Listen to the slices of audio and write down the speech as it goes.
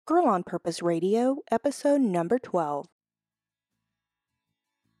Girl on Purpose Radio, episode number 12.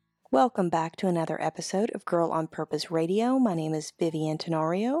 Welcome back to another episode of Girl on Purpose Radio. My name is Vivian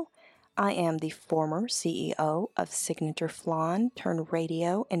Tenorio. I am the former CEO of Signature Flan turned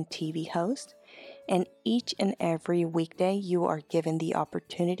radio and TV host. And each and every weekday, you are given the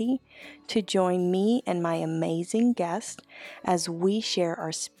opportunity to join me and my amazing guest as we share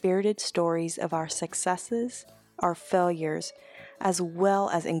our spirited stories of our successes, our failures, as well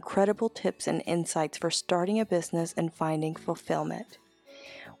as incredible tips and insights for starting a business and finding fulfillment.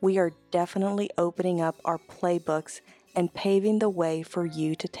 We are definitely opening up our playbooks and paving the way for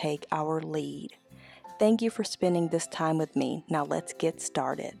you to take our lead. Thank you for spending this time with me. Now let's get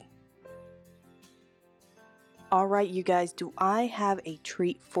started. All right, you guys, do I have a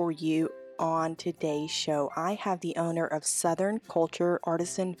treat for you on today's show? I have the owner of Southern Culture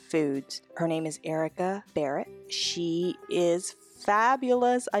Artisan Foods. Her name is Erica Barrett. She is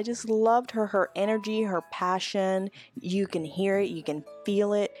fabulous. I just loved her energy, her passion. You can hear it, you can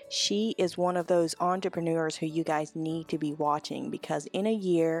feel it. She is one of those entrepreneurs who you guys need to be watching, because in a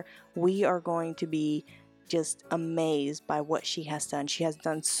year, we are going to be just amazed by what she has done. She has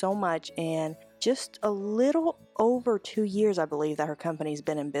done so much in just a little over 2 years, I believe, that her company's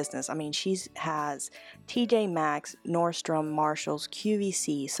been in business. I mean, she has TJ Maxx, Nordstrom, Marshalls,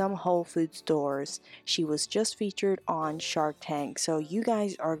 QVC, some Whole Food stores. She was just featured on Shark Tank. So you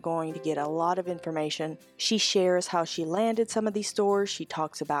guys are going to get a lot of information. She shares how she landed some of these stores. She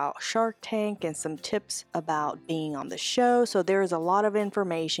talks about Shark Tank and some tips about being on the show. So there is a lot of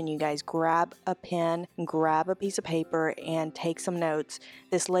information. You guys grab a pen, grab a piece of paper, and take some notes.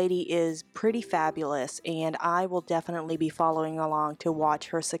 This lady is pretty fabulous, and I will definitely be following along to watch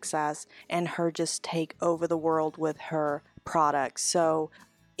her success and her just take over the world with her products. So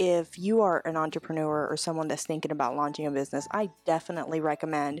if you are an entrepreneur or someone that's thinking about launching a business, I definitely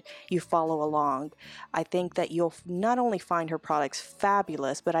recommend you follow along. I think that you'll not only find her products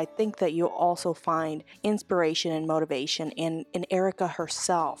fabulous, but I think that you'll also find inspiration and motivation in Erica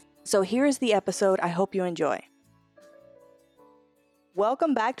herself. So here's the episode. I hope you enjoy.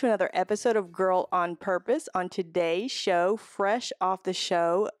 Welcome back to another episode of Girl on Purpose. On today's show, fresh off the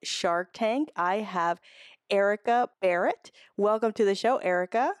show Shark Tank, I have Erica Barrett. Welcome to the show,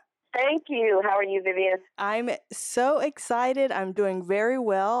 Erica. Thank you. How are you, Vivian? I'm so excited. I'm doing very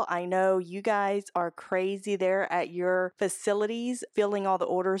well. I know you guys are crazy there at your facilities, filling all the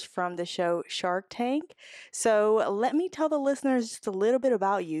orders from the show Shark Tank. So let me tell the listeners just a little bit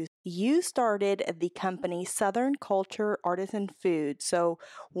about you. You started the company Southern Culture Artisan Foods. So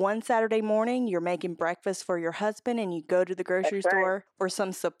one Saturday morning, you're making breakfast for your husband and you go to the grocery store for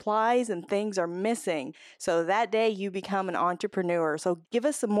some supplies and things are missing. So that day you become an entrepreneur. So give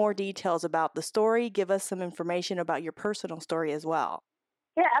us some more details about the story. Give us some information about your personal story as well.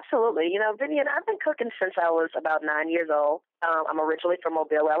 Yeah, absolutely. You know, Vivian, I've been cooking since I was about 9 years old. I'm originally from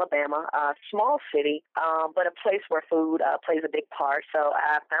Mobile, Alabama, a small city, but a place where food plays a big part. So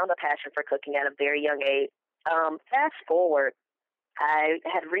I found a passion for cooking at a very young age. Fast forward, I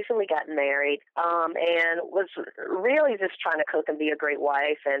had recently gotten married and was really just trying to cook and be a great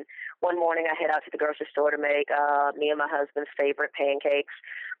wife. And one morning I head out to the grocery store to make me and my husband's favorite pancakes.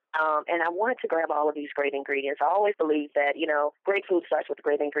 And I wanted to grab all of these great ingredients. I always believe that, you know, great food starts with a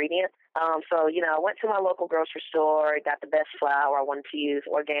great ingredient. So, you know, I went to my local grocery store, got the best flour. I wanted to use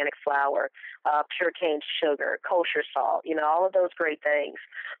organic flour, pure cane sugar, kosher salt, you know, all of those great things.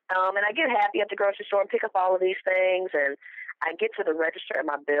 And I get happy at the grocery store and pick up all of these things. And I get to the register and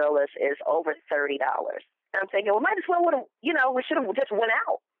my bill is over $30. And I'm thinking, well, might as well, we should have just went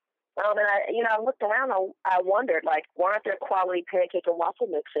out. And I looked around. I wondered, like, why aren't there quality pancake and waffle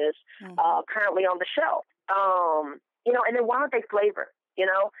mixes currently on the shelf? And then why aren't they flavored? You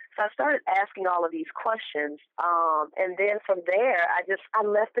know, so I started asking all of these questions. And then from there, I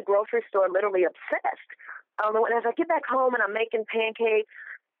left the grocery store literally obsessed. And as I get back home and I'm making pancakes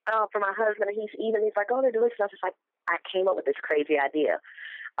for my husband, and he's eating, he's like, oh, they're delicious. I was just like, I came up with this crazy idea.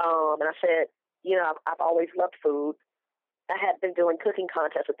 And I said, you know, I've always loved food. I had been doing cooking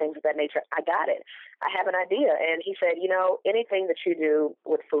contests and things of that nature. I got it. I have an idea. And he said, you know, anything that you do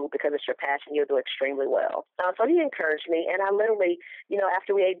with food, because it's your passion, you'll do extremely well. So he encouraged me. And I literally, you know,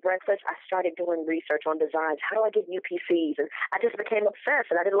 after we ate breakfast, I started doing research on designs. How do I get UPCs? And I just became obsessed.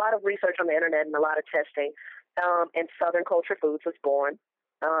 And I did a lot of research on the internet and a lot of testing. And Southern Culture Foods was born.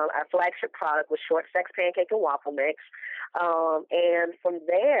 Our flagship product was short sex pancake and waffle mix. And from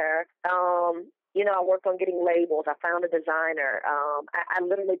there, I worked on getting labels. I found a designer. I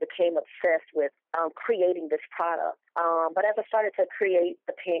literally became obsessed with creating this product. But as I started to create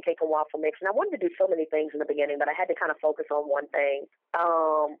the pancake and waffle mix, and I wanted to do so many things in the beginning, but I had to kind of focus on one thing.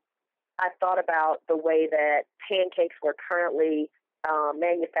 I thought about the way that pancakes were currently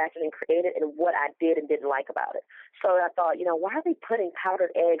manufactured and created and what I did and didn't like about it. So I thought, why are they putting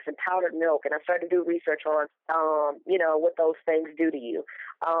powdered eggs and powdered milk? And I started to do research on, what those things do to you.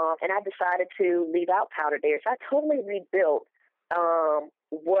 And I decided to leave out powdered dairy. So I totally rebuilt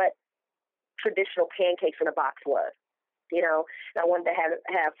what traditional pancakes in a box was. And I wanted to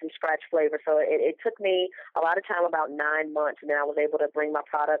have some scratch flavor. So it took me a lot of time, about 9 months, and then I was able to bring my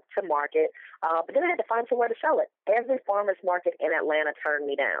product to market. But then I had to find somewhere to sell it. Every farmer's market in Atlanta turned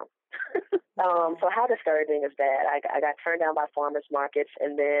me down. So how discouraging is that? I got turned down by farmers markets,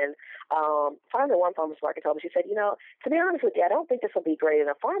 and then finally one farmers market told me, she said, to be honest with you, I don't think this will be great in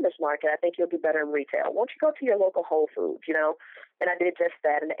a farmers market. I think you'll be better in retail. Won't you go to your local Whole Foods, And I did just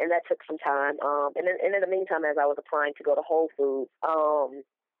that, and that took some time. And in the meantime, as I was applying to go to Whole Foods,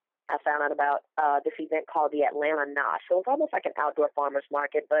 I found out about this event called the Atlanta Nosh. So it was almost like an outdoor farmers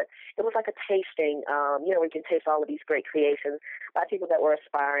market, but it was like a tasting, where you can taste all of these great creations by people that were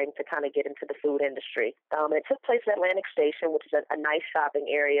aspiring to kind of get into the food industry. And it took place at Atlantic Station, which is a nice shopping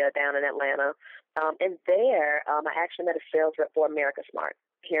area down in Atlanta. And there, I actually met a sales rep for America's Mart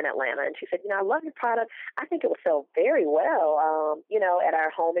here in Atlanta. And she said, I love your product. I think it will sell very well, at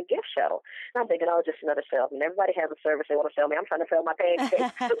our home and gift show. And I'm thinking, just another salesman. Everybody has a service they want to sell me. I'm trying to sell my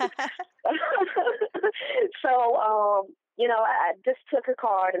pancakes. So, I just took her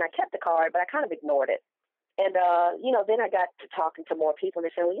card and I kept the card, but I kind of ignored it. And, then I got to talking to more people, and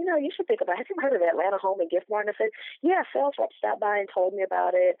they said, well, you should think about it. Have you heard of the Atlanta Home and Gift Mart? And I said, yeah, sales rep stopped by and told me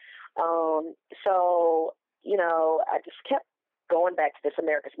about it. I just kept going back to this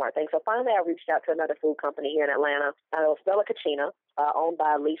America's Mart thing. So finally I reached out to another food company here in Atlanta. It was Bella Cucina, owned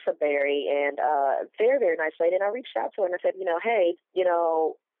by Lisa Berry, and very, very nice lady. And I reached out to her and I said, hey,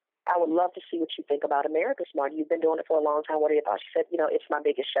 I would love to see what you think about America's Mart. You've been doing it for a long time. What are your thoughts? She said, it's my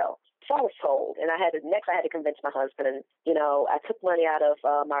biggest show. So I was told. And I had to convince my husband. And, I took money out of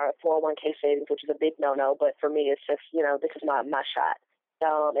my 401k savings, which is a big no-no. But for me, it's just, this is my shot.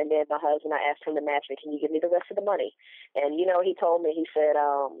 And then my husband, I asked him to match me, can you give me the rest of the money? And, he told me, he said,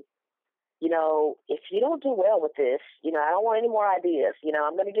 if you don't do well with this, I don't want any more ideas.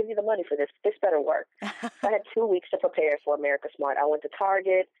 I'm going to give you the money for this. This better work. So I had 2 weeks to prepare for America's Mart. I went to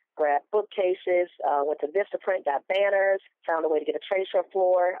Target, grabbed bookcases, went to Vistaprint, got banners, found a way to get a trade show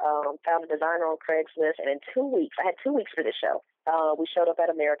floor, found a designer on Craigslist. And in 2 weeks, I had 2 weeks for this show. We showed up at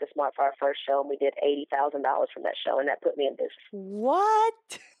America's Mart for our first show, and we did $80,000 from that show, and that put me in business.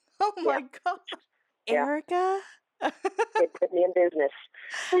 What? Oh, my God. Yeah. Erica? It put me in business.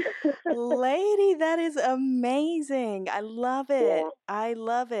 Lady, that is amazing. I love it. Yeah. I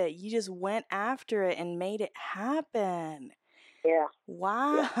love it. You just went after it and made it happen. Yeah.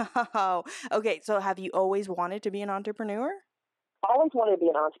 Wow. Yeah. Okay, so have you always wanted to be an entrepreneur? I always wanted to be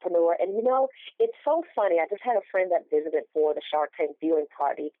an entrepreneur. And, it's so funny. I just had a friend that visited for the Shark Tank viewing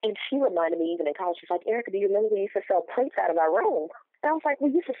party, and she reminded me even in college, she's like, Erica, do you remember we used to sell plates out of our room? And I was like, we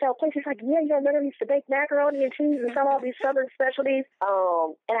used to sell plates. She's like, yeah, you remember we used to bake macaroni and cheese and sell all these Southern specialties?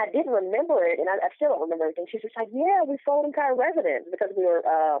 And I didn't remember it, and I still don't remember anything. She's just like, yeah, we sold them to our residents because we were,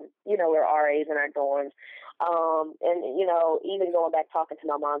 we were RAs in our dorms. And, even going back talking to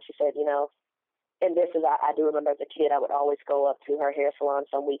my mom, she said, and this is, I do remember as a kid, I would always go up to her hair salon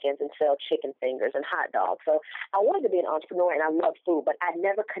some weekends and sell chicken fingers and hot dogs. So I wanted to be an entrepreneur, and I love food, but I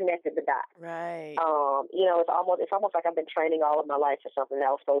never connected the dots. Right. It's almost like I've been training all of my life for something that I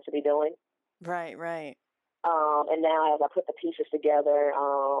was supposed to be doing. Right. And now as I put the pieces together,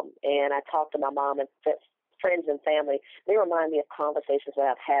 and I talk to my mom and friends and family, they remind me of conversations that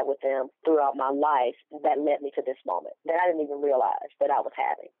I've had with them throughout my life that led me to this moment that I didn't even realize that I was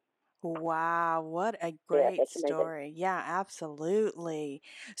having. Wow, what a great story. Yeah, absolutely.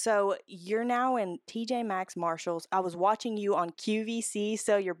 So you're now in TJ Maxx, Marshalls. I was watching you on QVC,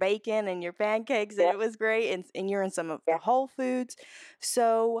 so your bacon and your pancakes, and it was great. And you're in some of the Whole Foods.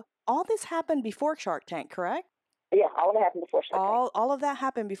 So all this happened before Shark Tank, correct? Yeah, all of it happened before Shark Tank. All of that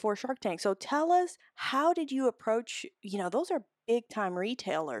happened before Shark Tank. So tell us, how did you approach, those are big time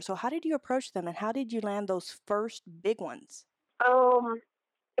retailers. So how did you approach them, and how did you land those first big ones?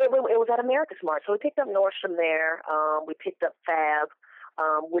 It was at America's Mart. So we picked up Nordstrom there. We picked up Fab,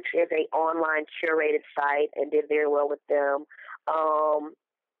 which is an online curated site, and did very well with them.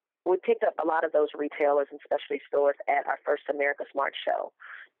 we picked up a lot of those retailers and specialty stores at our first America Smart show.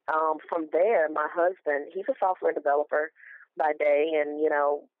 From there, my husband, he's a software developer by day, and,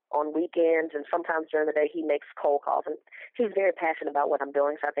 on weekends and sometimes during the day, he makes cold calls. And he's very passionate about what I'm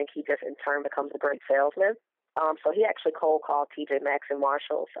doing, so I think he just in turn becomes a great salesman. So he actually cold called TJ Maxx and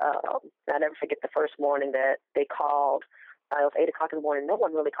Marshalls. I'll never forget the first morning that they called. It was 8 o'clock in the morning. No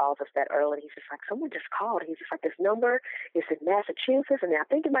one really calls us that early. And he's just like, someone just called. He's just like, this number is in Massachusetts, and I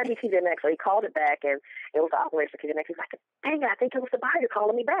think it might be TJ Maxx. So he called it back, and it was the operator for TJ Maxx. He's like, dang it, I think it was the buyer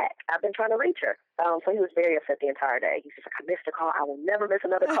calling me back. I've been trying to reach her. So he was very upset the entire day. He's just like, I missed a call. I will never miss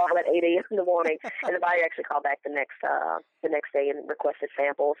another call at 8 a.m. in the morning. And the buyer actually called back the next day and requested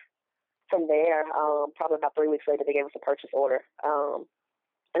samples. From there, probably about 3 weeks later, they gave us a purchase order.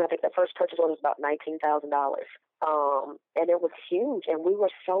 And I think the first purchase order was about $19,000. And it was huge, and we were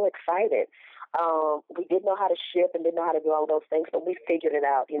so excited. We didn't know how to ship and didn't know how to do all those things, but we figured it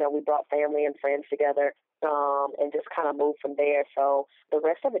out. We brought family and friends together and just kind of moved from there. So the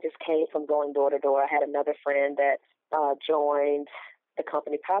rest of it just came from going door to door. I had another friend that joined the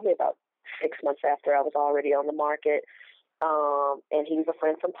company probably about 6 months after I was already on the market. And he was a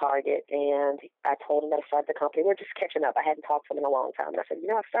friend from Target, and I told him that I started the company. We're just catching up. I hadn't talked to him in a long time. And I said,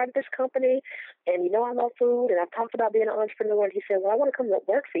 I've started this company, and I love food, and I've talked about being an entrepreneur. And he said, well, I want to come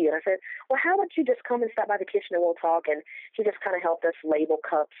work for you. And I said, well, how about you just come and stop by the kitchen and we'll talk? And he just kind of helped us label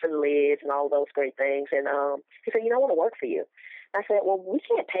cups and lids and all those great things. And he said, I want to work for you. I said, well, we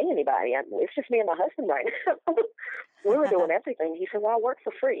can't pay anybody. It's just me and my husband right now. We were doing everything. He said, well, I work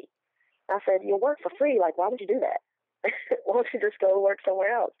for free. I said, you'll work for free? Like, why would you do that? Why don't you just go work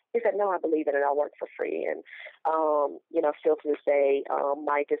somewhere else? He said, no, I believe it, and I'll work for free. And, still to this day,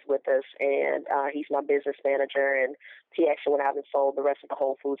 Mike is with us, and he's my business manager, and he actually went out and sold the rest of the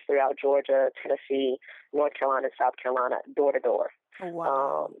Whole Foods throughout Georgia, Tennessee, North Carolina, and South Carolina, door to door.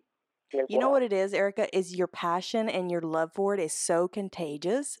 Wow. You know what it is, Erica, is your passion and your love for it is so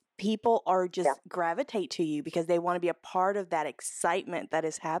contagious. People are just gravitate to you because they want to be a part of that excitement that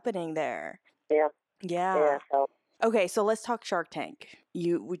is happening there. Yeah. Yeah. Okay, so let's talk Shark Tank.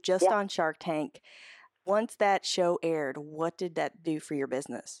 You were just on Shark Tank. Once that show aired, what did that do for your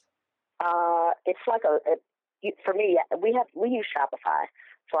business? It's like for me, we use Shopify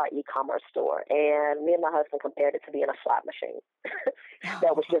for our e-commerce store, and me and my husband compared it to being a slot machine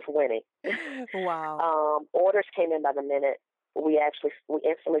that was just winning. Wow. Orders came in by the minute. We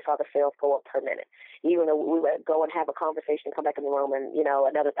instantly saw the sales go up per minute. Even though we would go and have a conversation, come back in the room, and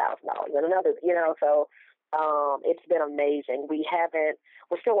another $1,000, and another, so. It's been amazing.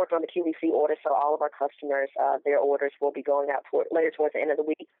 We're still working on the QVC order, so all of our customers, their orders will be going out later towards the end of the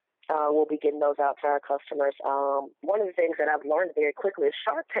week. We'll be getting those out to our customers. One of the things that I've learned very quickly is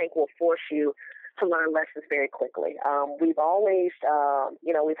Shark Tank will force you to learn lessons very quickly. We've always,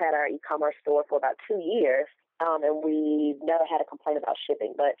 we've had our e-commerce store for about 2 years, and we never had a complaint about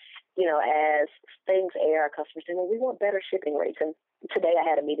shipping. But, as things air, our customers say, well, we want better shipping rates. And today I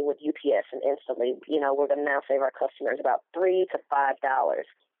had a meeting with UPS, and instantly, we're going to now save our customers about $3 to $5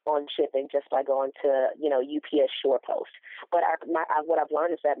 on shipping just by going to, UPS SurePost. But what I've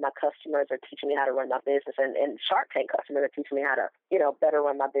learned is that my customers are teaching me how to run my business, and Shark Tank customers are teaching me how to, better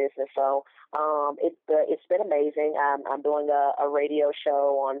run my business. So it's been amazing. I'm doing a radio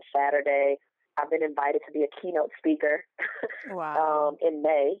show on Saturday. I've been invited to be a keynote speaker in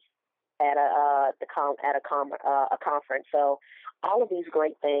May at a conference. So all of these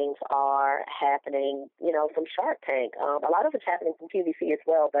great things are happening, from Shark Tank. A lot of it's happening from QVC as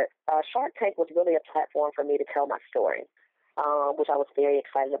well, but Shark Tank was really a platform for me to tell my story, which I was very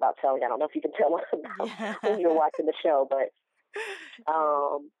excited about telling. I don't know if you can tell about when you're watching the show, but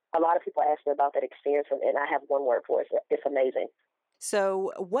a lot of people ask me about that experience, and I have one word for it. It's amazing.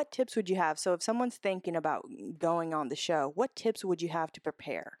 So what tips would you have? So if someone's thinking about going on the show, what tips would you have to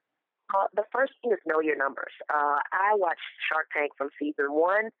prepare? The first thing is know your numbers. I watched Shark Tank from season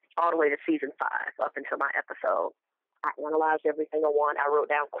 1 all the way to season 5, up until my episode. I analyzed every single one. I wrote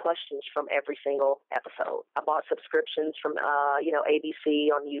down questions from every single episode. I bought subscriptions from, ABC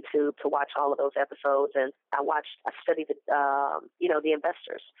on YouTube to watch all of those episodes. And I studied the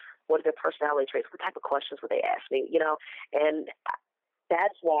investors. What are their personality traits? What type of questions would they ask me? And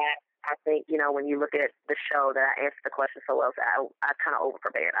that's why I think, when you look at the show that I answered the question so well, I kind of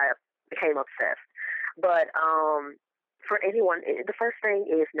over-prepared. I became obsessed. But for anyone, the first thing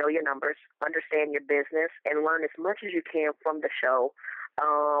is know your numbers, understand your business, and learn as much as you can from the show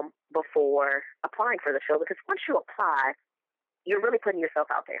before applying for the show. Because once you apply, you're really putting yourself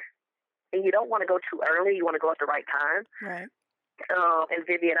out there. And you don't want to go too early. You want to go at the right time. Right. And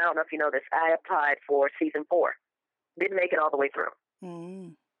Vivian, I don't know if you know this, I applied for season 4. Didn't make it all the way through.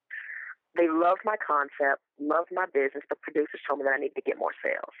 They loved my concept, loved my business. The producers told me that I need to get more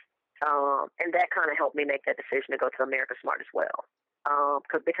sales. And that kind of helped me make that decision to go to America's Smart as well.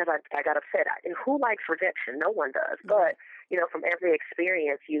 Because I got upset. And who likes rejection? No one does. But, from every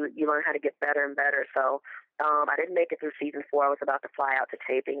experience, you learn how to get better and better. So I didn't make it through season 4. I was about to fly out to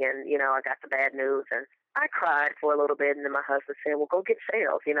taping, and, I got the bad news. And I cried for a little bit, and then my husband said, well, go get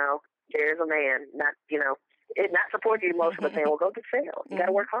sales. There's a man, not supporting you emotionally, but saying, well, go get sales. You got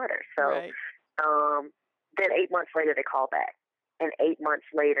to work harder. So Right. Then 8 months later, they called back. And 8 months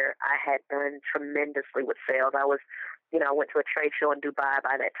later, I had done tremendously with sales. I was, I went to a trade show in Dubai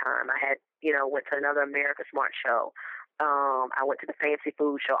by that time. I had, went to another America Smart show. I went to the Fancy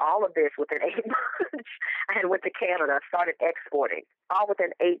Food Show. All of this within 8 months. I had went to Canada, started exporting, all within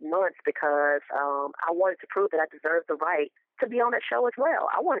 8 months because I wanted to prove that I deserved the right to be on that show as well.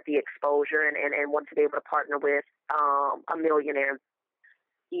 I wanted the exposure and wanted to be able to partner with a millionaire.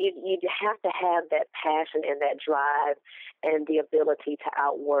 You have to have that passion and that drive and the ability to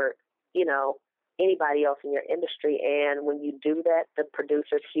outwork, anybody else in your industry. And when you do that, the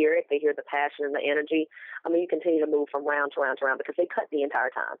producers hear it. They hear the passion and the energy. You continue to move from round to round to round because they cut the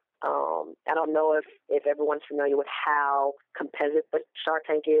entire time. I don't know if everyone's familiar with how competitive Shark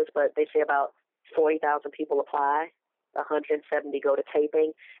Tank is, but they say about 40,000 people apply, 170 go to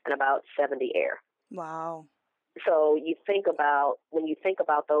taping, and about 70 air. Wow. So when you think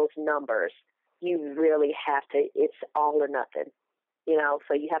about those numbers, you really have to, it's all or nothing,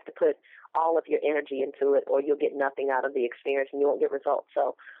 so you have to put all of your energy into it or you'll get nothing out of the experience and you won't get results.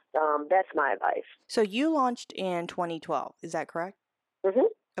 So that's my advice. So you launched in 2012, is that correct? Mm-hmm.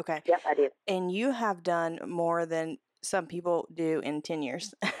 Okay. Yep, I did. And you have done more than some people do in 10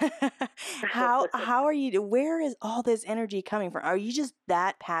 years. How are you, where is all this energy coming from? Are you just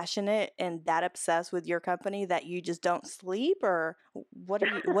that passionate and that obsessed with your company that you just don't sleep, or what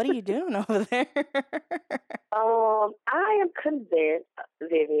are you doing over there? I am convinced,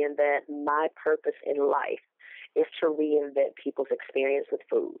 Vivian, that my purpose in life is to reinvent people's experience with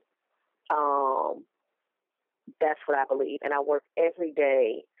food. That's what I believe. And I work every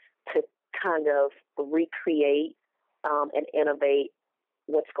day to kind of recreate and innovate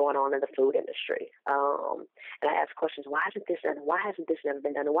what's going on in the food industry. And I ask questions, why hasn't this done? Why hasn't this never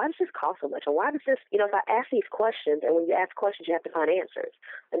been done? And why does this cost so much? And why does this, if I ask these questions, and when you ask questions, you have to find answers.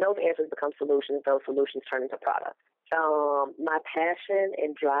 And those answers become solutions. Those solutions turn into products. My passion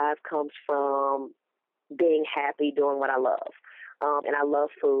and drive comes from being happy doing what I love. And I love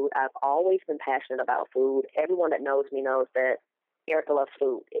food. I've always been passionate about food. Everyone that knows me knows that Erica loves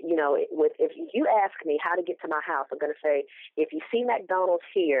food. If you ask me how to get to my house, I'm going to say, if you see McDonald's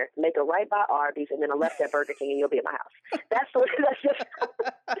here, make a right by Arby's and then a left at Burger King and you'll be at my house. That's just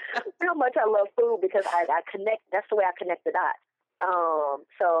how much I love food because I connect. That's the way I connect the dots.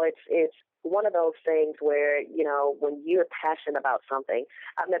 So it's one of those things where, when you're passionate about something,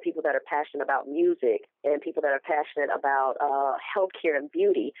 I've met people that are passionate about music and people that are passionate about healthcare and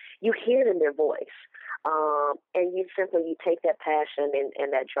beauty. You hear it in their voice. And you take that passion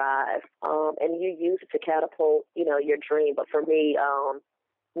and that drive, and you use it to catapult, your dream. But for me,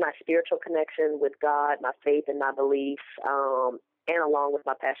 my spiritual connection with God, my faith and my beliefs, and along with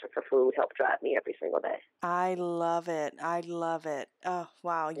my passion for food help drive me every single day. I love it. Oh,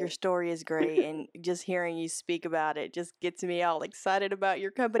 wow. Your story is great. And just hearing you speak about it just gets me all excited about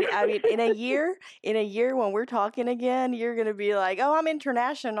your company. I mean, in a year when we're talking again, you're going to be like, oh, I'm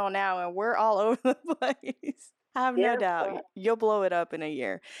international now and we're all over the place. I have no doubt you'll blow it up in a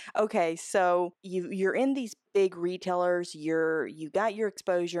year. Okay. So you're in these big retailers, you got your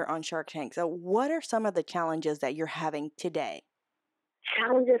exposure on Shark Tank. So what are some of the challenges that you're having today?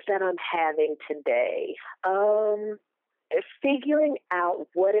 Challenges that I'm having today, is figuring out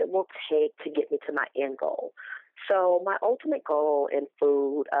what it will take to get me to my end goal. So my ultimate goal in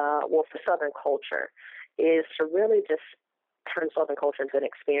food, for Southern culture, is to really just turn Southern culture into an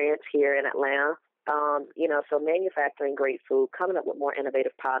experience here in Atlanta. So manufacturing great food, coming up with more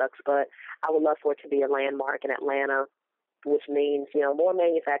innovative products, but I would love for it to be a landmark in Atlanta, which means, more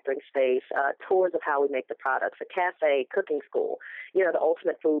manufacturing space, tours of how we make the products, a cafe, cooking school, the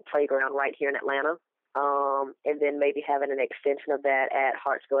ultimate food playground right here in Atlanta. And then maybe having an extension of that at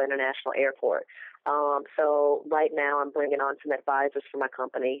Hartsville International Airport. So right now I'm bringing on some advisors for my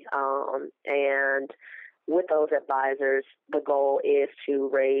company. And with those advisors, the goal is to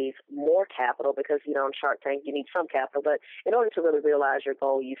raise more capital because, on Shark Tank, you need some capital. But in order to really realize your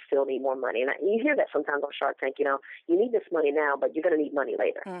goal, you still need more money. And you hear that sometimes on Shark Tank, you need this money now, but you're going to need money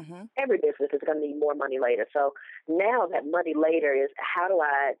later. Mm-hmm. Every business is going to need more money later. So now that money later is how do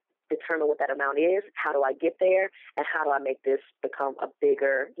I determine what that amount is. How do I get there? And how do I make this become a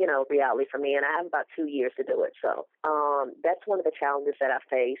bigger, reality for me? And I have about 2 years to do it. So that's one of the challenges that I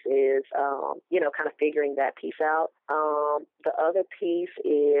face is, kind of figuring that piece out. The other piece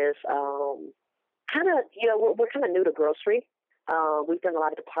is we're kind of new to grocery. We've done a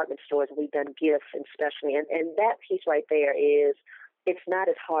lot of department stores. We've done gifts and specialty. And that piece right there is, it's not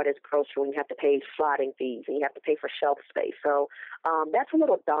as hard as grocery when you have to pay slotting fees and you have to pay for shelf space. So that's a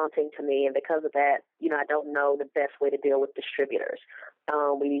little daunting to me. And because of that, I don't know the best way to deal with distributors.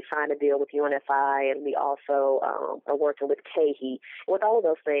 We signed a deal with UNFI, and we also are working with KHE. With all of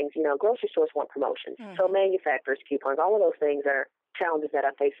those things, grocery stores want promotions. Mm-hmm. So manufacturers, coupons, all of those things are challenges that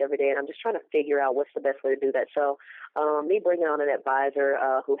I face every day, and I'm just trying to figure out what's the best way to do that. So me bringing on an advisor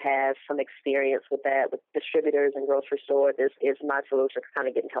who has some experience with that, with distributors and grocery stores, is my solution for kind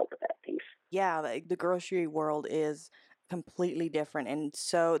of getting help with that piece. Yeah, the grocery world is completely different, and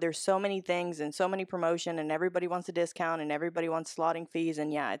so there's so many things and so many promotion, and everybody wants a discount and everybody wants slotting fees,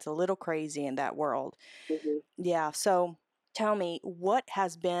 and yeah, it's a little crazy in that world. Mm-hmm. Yeah, so tell me, what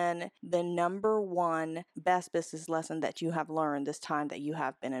has been the number one best business lesson that you have learned this time that you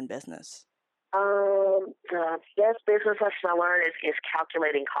have been in business? Best business lesson I learned is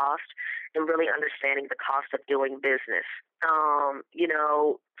calculating cost and really understanding the cost of doing business.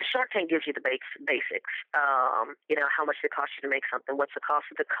 The Shark Tank gives you the basics. How much it costs you to make something, what's the cost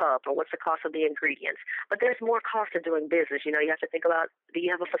of the cup, or what's the cost of the ingredients. But there's more cost of doing business. You have to think about, do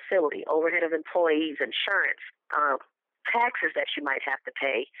you have a facility, overhead of employees, insurance, taxes that you might have to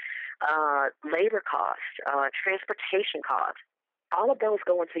pay, labor costs, transportation costs. All of those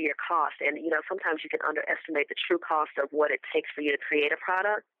go into your cost, and sometimes you can underestimate the true cost of what it takes for you to create a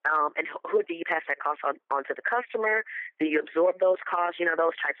product. And who do you pass that cost on to the customer? Do you absorb those costs?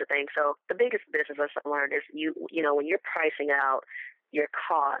 Those types of things. So the biggest business lesson I learned is when you're pricing out your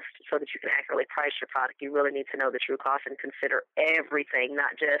cost so that you can accurately price your product, you really need to know the true cost and consider everything,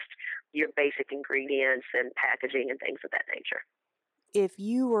 not just your basic ingredients and packaging and things of that nature. If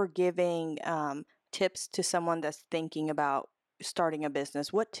you were giving tips to someone that's thinking about starting a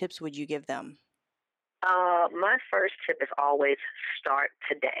business, what tips would you give them? My first tip is always start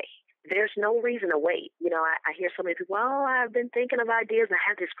today. There's no reason to wait. I hear so many people, I've been thinking of ideas. I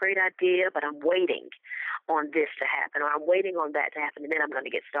have this great idea, but I'm waiting on this to happen, or I'm waiting on that to happen, and then I'm going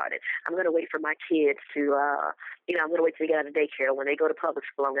to get started. I'm going to wait for my kids to, I'm going to wait till they get out of daycare. When they go to public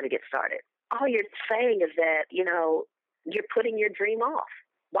school, I'm going to get started. All you're saying is that, you're putting your dream off.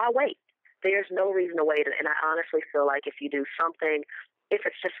 Why wait? There's no reason to wait, and I honestly feel like if you do something, if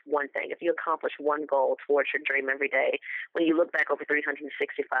it's just one thing, if you accomplish one goal towards your dream every day, when you look back over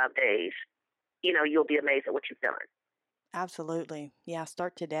 365 days, you'll be amazed at what you've done. Absolutely. Yeah,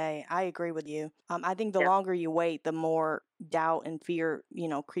 start today. I agree with you. I think the longer you wait, the more doubt and fear,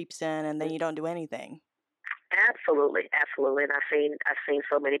 creeps in, and then you don't do anything. Absolutely, absolutely. And I've seen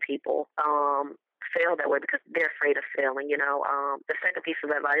so many people fail that way because they're afraid of failing. The second piece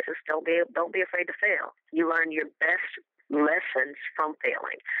of advice is don't be afraid to fail. You learn your best lessons from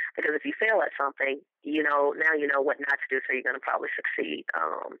failing, because if you fail at something, now you know what not to do, so you're going to probably succeed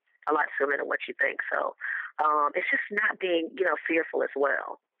a lot sooner than what you think. So it's just not being fearful as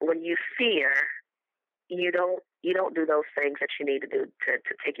well. When you fear, you don't do those things that you need to do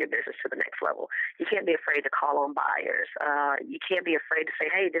to take your business to the next level. You can't be afraid to call on buyers. You can't be afraid to say,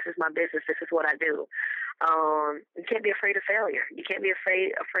 hey, this is my business. This is what I do. You can't be afraid of failure. You can't be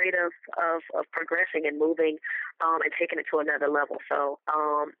afraid of progressing and moving and taking it to another level. So,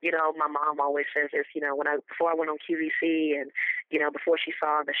 my mom always says this, before I went on QVC and, before she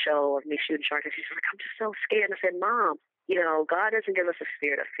saw the show of me shooting Shark Tank, she's like, I'm just so scared. And I said, Mom, God doesn't give us a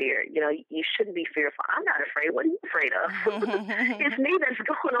spirit of fear. You shouldn't be fearful. I'm not afraid. What are you afraid of? It's me that's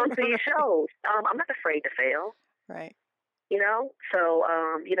going on to these shows. I'm not afraid to fail. Right. So,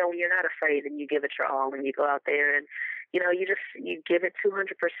 when you're not afraid and you give it your all and you go out there and, you give it 200%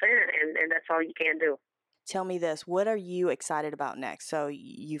 and that's all you can do. Tell me this, what are you excited about next? So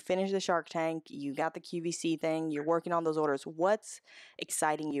you finished the Shark Tank, you got the QVC thing, you're working on those orders. What's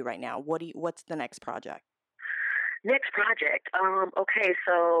exciting you right now? What's the next project? Next project. Okay,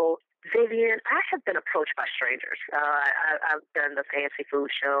 so Vivian, I have been approached by strangers. I've done the fancy food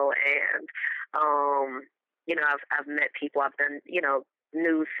show, and I've met people. I've done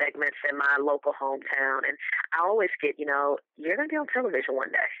news segments in my local hometown, and I always get you're gonna be on television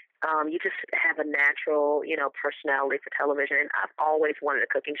one day. You just have a natural personality for television. And I've always wanted a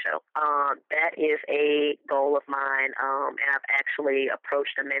cooking show. That is a goal of mine, and I've actually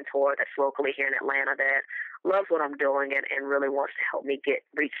approached a mentor that's locally here in Atlanta that loves what I'm doing and really wants to help me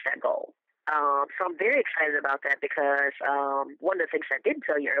reach that goal. So I'm very excited about that because one of the things I didn't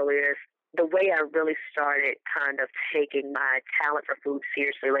tell you earlier is the way I really started kind of taking my talent for food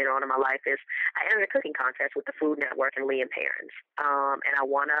seriously later on in my life is I entered a cooking contest with the Food Network and Lee and Perrins. And I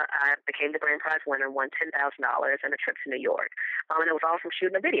became the grand prize winner and won $10,000 and a trip to New York. And it was all from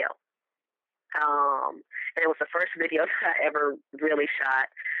shooting a video. And it was the first video that I ever really shot.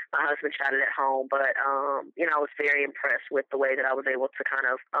 My husband shot it at home, but, I was very impressed with the way that I was able to kind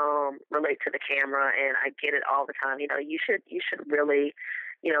of, relate to the camera, and I get it all the time. You should really,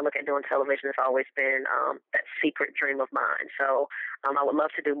 look at doing television. It's always been, that secret dream of mine. So, I would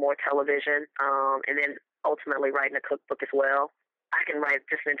love to do more television, and then ultimately writing a cookbook as well. I can write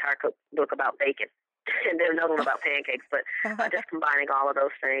just an entire cookbook about bacon. And then another one about pancakes, but just combining all of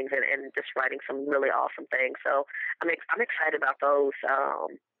those things and just writing some really awesome things. So I'm excited about those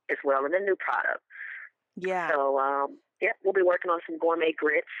as well, and then new product. Yeah. So we'll be working on some gourmet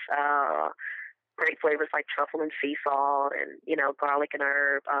grits, great flavors like truffle and sea salt, and garlic and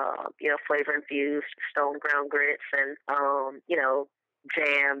herb, flavor infused stone ground grits, and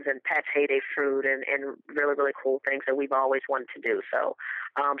jams and pâté de fruit and really, really cool things that we've always wanted to do. So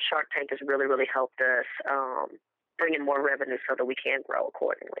Shark Tank has really, really helped us bring in more revenue so that we can grow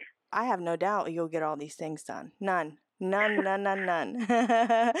accordingly. I have no doubt you'll get all these things done. None. I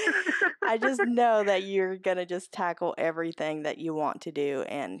just know that you're going to just tackle everything that you want to do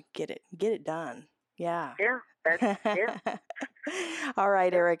and get it done. Yeah. Yeah. All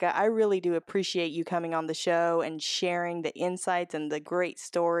right, Erica, I really do appreciate you coming on the show and sharing the insights and the great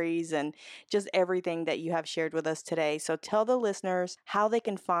stories and just everything that you have shared with us today. So tell the listeners how they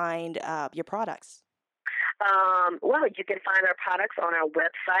can find your products. Well, you can find our products on our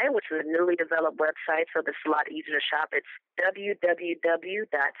website, which is a newly developed website, so it's a lot easier to shop. It's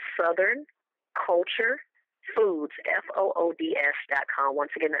www.southernculturefoods, FOODS.com.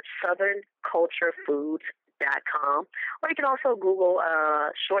 Once again, that's southernculturefoods.com. Or you can also Google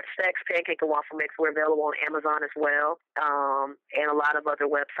short stacks pancake and waffle mix. We're available on Amazon as well, and a lot of other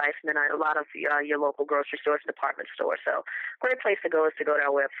websites, and then a lot of your local grocery stores, department stores. So great place to go is to go to our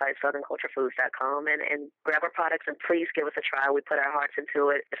website, southernculturefoods.com, and grab our products, and please give us a try. We put our hearts into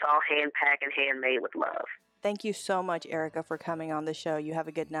it. It's all hand-packed and handmade with love. Thank you so much, Erica, for coming on the show. You have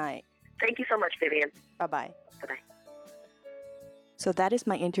a good night. Thank you so much, Vivian. Bye-bye. Bye-bye. So that is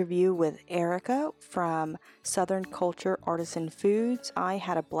my interview with Erica from Southern Culture Artisan Foods. I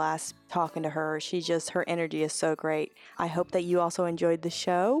had a blast talking to her. Her energy is so great. I hope that you also enjoyed the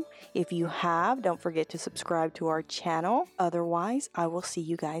show. If you have, don't forget to subscribe to our channel. Otherwise, I will see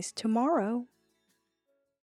you guys tomorrow.